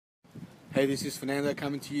Hey, this is Fernando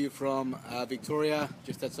coming to you from Victoria,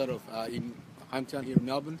 just outside of in hometown here in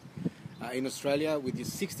Melbourne, in Australia, with your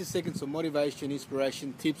 60 seconds of motivation,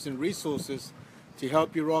 inspiration, tips and resources to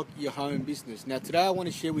help you rock your home business. Now today I want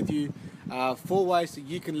to share with you 4 ways that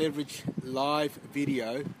you can leverage live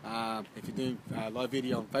video, if you're doing live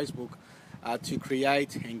video on Facebook, to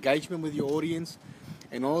create engagement with your audience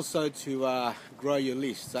and also to grow your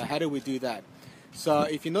list. So how do we do that? So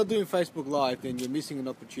if you're not doing Facebook Live, then you're missing an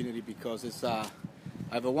opportunity, because it's over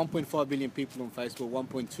 1.5 billion people on Facebook,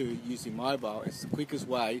 1.2 using mobile. It's the quickest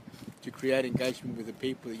way to create engagement with the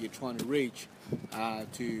people that you're trying to reach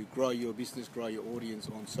to grow your business, grow your audience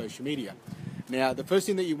on social media. Now, the first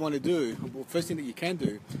thing that you want to do, or first thing that you can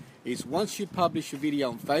do, is once you publish a video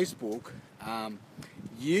on Facebook,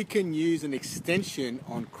 you can use an extension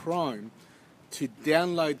on Chrome to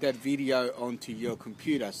download that video onto your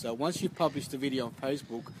computer. So once you've published the video on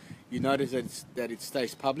Facebook, you notice that it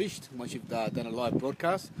stays published. Once you've done a live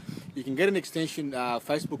broadcast, you can get an extension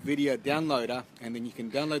Facebook video downloader, and then you can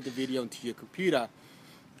download the video onto your computer.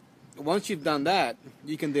 Once you've done that,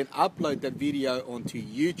 you can then upload that video onto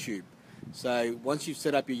YouTube. So once you've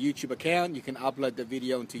set up your YouTube account, you can upload the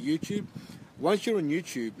video onto YouTube. Once you're on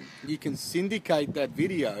YouTube, you can syndicate that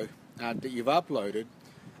video that you've uploaded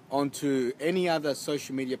onto any other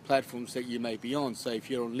social media platforms that you may be on. So if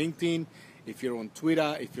you're on LinkedIn, if you're on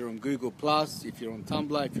Twitter, if you're on Google+, if you're on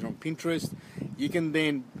Tumblr, if you're on Pinterest, you can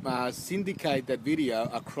then syndicate that video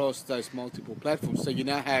across those multiple platforms. So you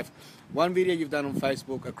now have one video you've done on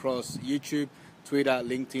Facebook across YouTube, Twitter,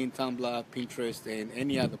 LinkedIn, Tumblr, Pinterest, and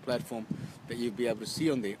any other platform that you'll be able to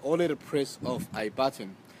see on there, all at a press of a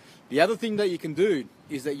button. The other thing that you can do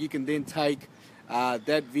is that you can then take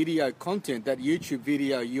that video content, that YouTube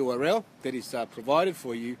video URL that is provided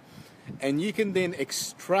for you, and you can then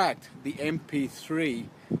extract the MP3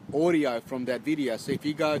 audio from that video. So if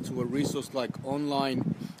you go to a resource like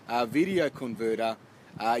Online Video Converter,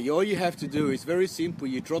 all you have to do is very simple.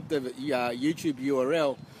 You drop the YouTube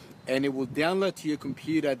URL and it will download to your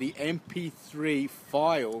computer the MP3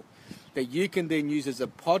 file that you can then use as a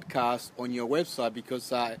podcast on your website,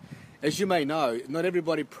 because as you may know, not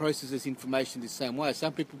everybody processes information the same way.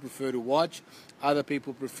 Some people prefer to watch, other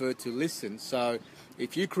people prefer to listen. So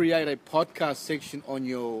if you create a podcast section on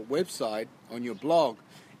your website, on your blog,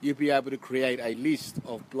 you'll be able to create a list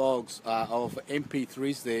of blogs, of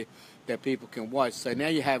MP3s there that people can watch. So now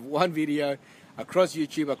you have one video across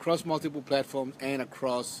YouTube, across multiple platforms, and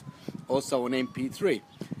across also an MP3.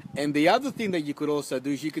 And the other thing that you could also do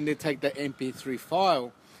is you can then take that MP3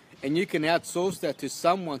 file and you can outsource that to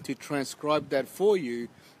someone to transcribe that for you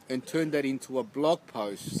and turn that into a blog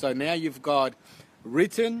post. So now you've got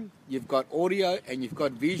written, you've got audio, and you've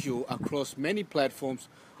got visual across many platforms,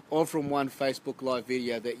 all from one Facebook Live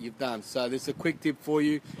video that you've done. So there's a quick tip for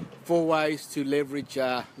you, 4 ways to leverage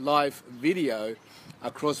live video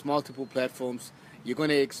across multiple platforms. You're going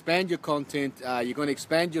to expand your content, you're going to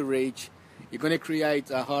expand your reach, you're going to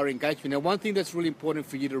create a higher engagement. Now, one thing that's really important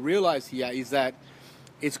for you to realize here is that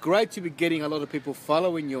it's great to be getting a lot of people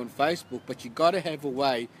following you on Facebook, but you got to have a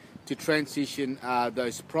way to transition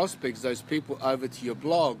those prospects, those people, over to your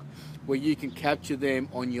blog where you can capture them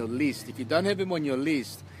on your list. If you don't have them on your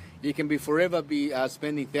list, you can forever be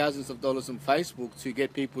spending thousands of dollars on Facebook to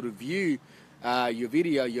get people to view your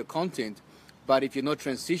video, your content. But if you're not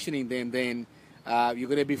transitioning them, then you're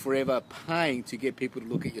going to be forever paying to get people to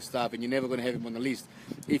look at your stuff, and you're never going to have them on the list.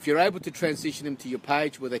 If you're able to transition them to your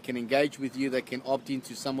page where they can engage with you, they can opt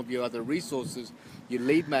into some of your other resources, your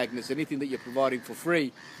lead magnets, anything that you're providing for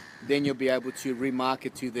free, then you'll be able to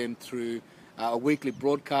remarket to them through a weekly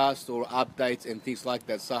broadcast or updates and things like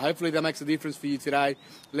that. So hopefully that makes a difference for you today.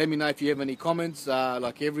 Let me know if you have any comments,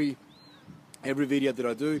 like every video that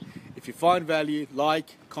I do. If you find value,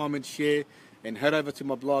 like, comment, share, and head over to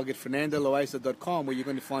my blog at fernandoloaiza.com, where you're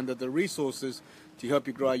going to find other resources to help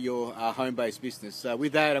you grow your home-based business. So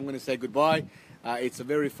with that, I'm going to say goodbye. It's a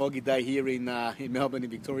very foggy day here in Melbourne,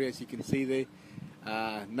 in Victoria, as you can see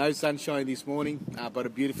there. No sunshine this morning, but a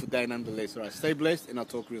beautiful day nonetheless. All right, stay blessed, and I'll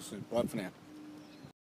talk real soon. Bye for now.